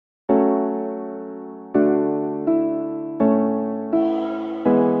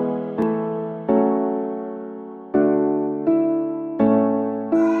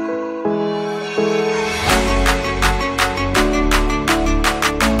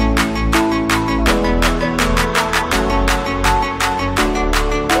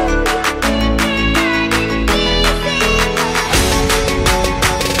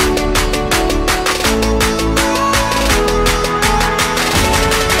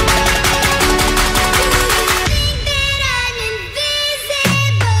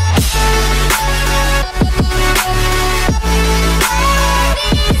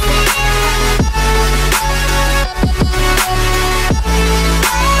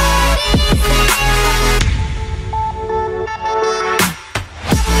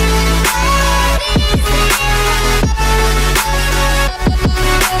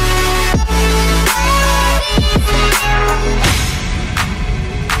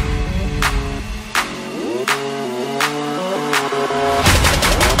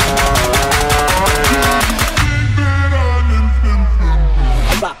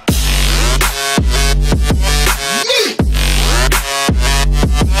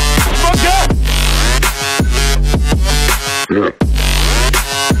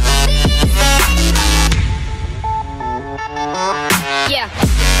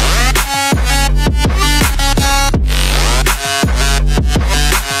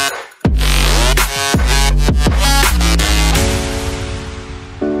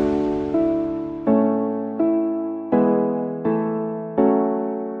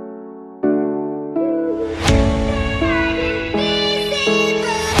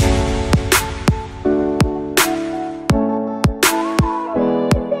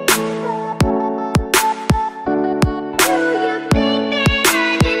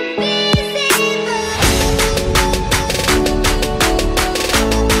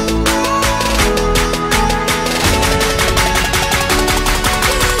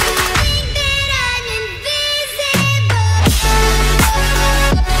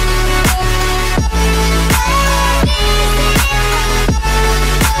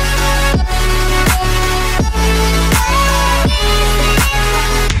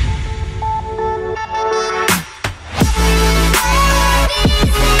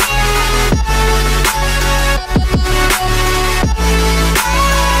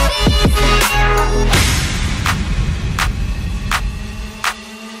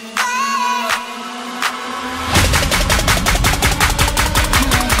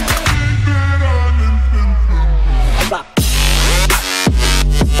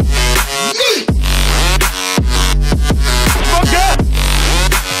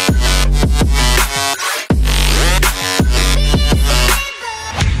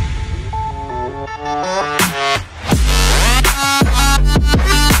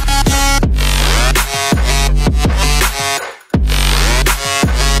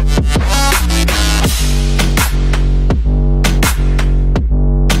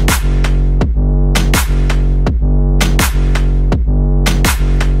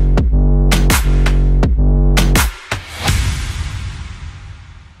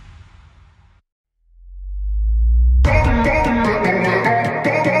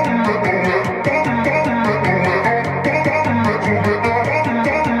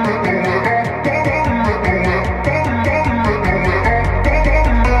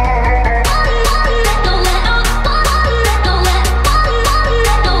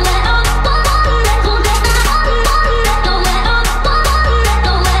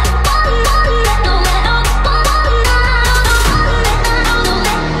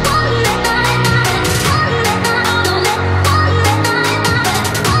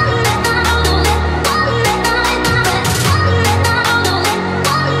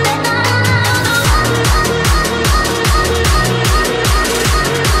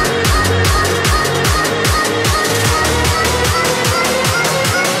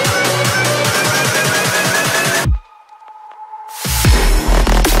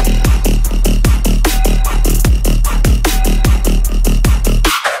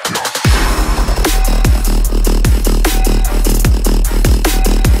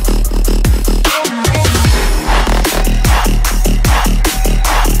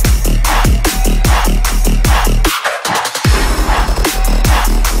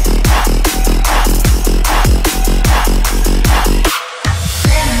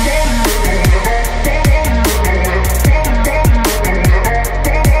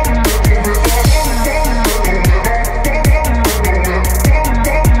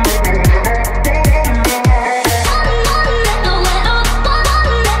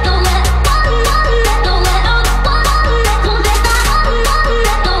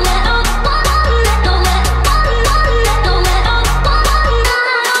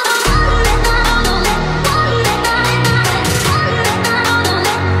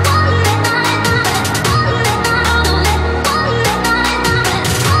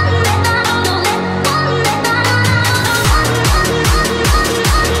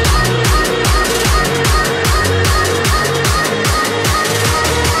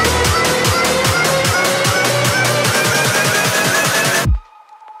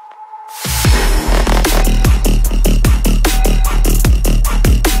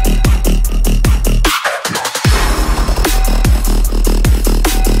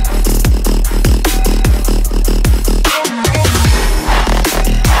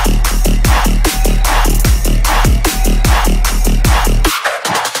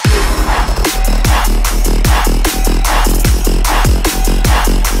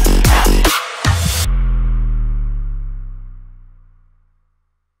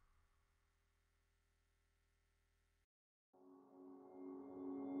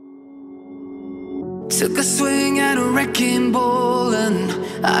Took a swing at a wrecking ball and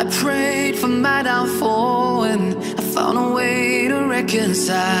I prayed for my downfall, and I found on a way to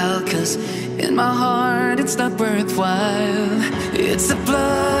reconcile, 'cause in my heart it's not worthwhile. It's a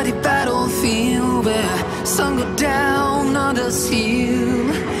bloody battlefield where some go down, others heal.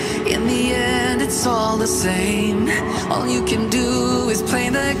 In the end it's all the same. All you can do is play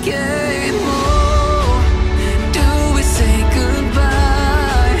the game. Oh, do we say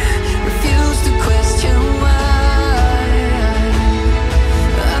goodbye? Refuse to question why.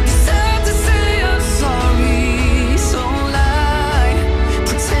 I've decided to say I'm sorry, so lie.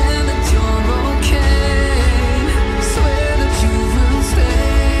 Pretend that you're okay. Swear that you will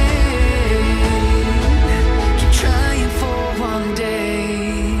stay. Keep trying for one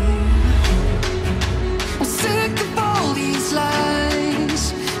day. I'm sick of all these lies.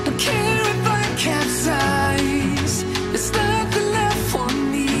 Don't care if I capsize. There's nothing left for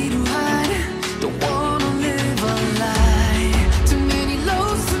me to hide. Don't wanna live a lie. Too many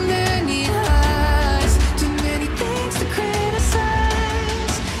lows, too many highs. Too many things to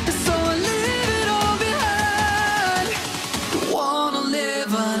criticize. And so I leave it all behind. Don't wanna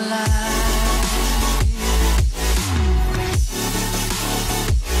live a lie.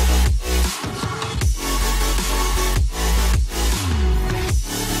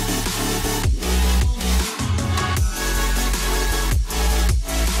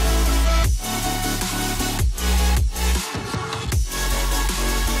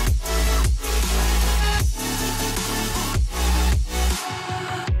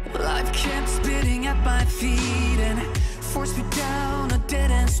 Life kept spitting at my feet and forced me down a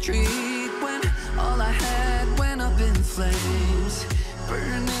dead-end street, when all I had went up in flames,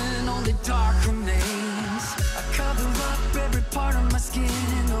 burning only dark remains. I cover up every part of my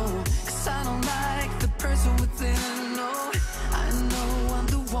skin, oh, 'cause I don't like the person within. Oh, I know I'm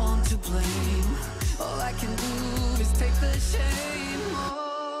the one to blame. All I can do is take the shame.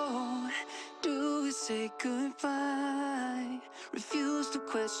 Oh, do we say goodbye? Refuse to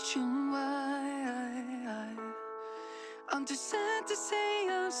question why. I'm too sad to say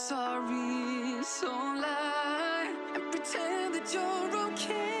I'm sorry, so lie and pretend that you're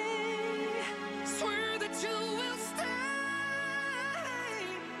okay. Swear that you will stay.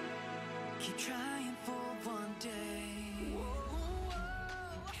 Keep trying.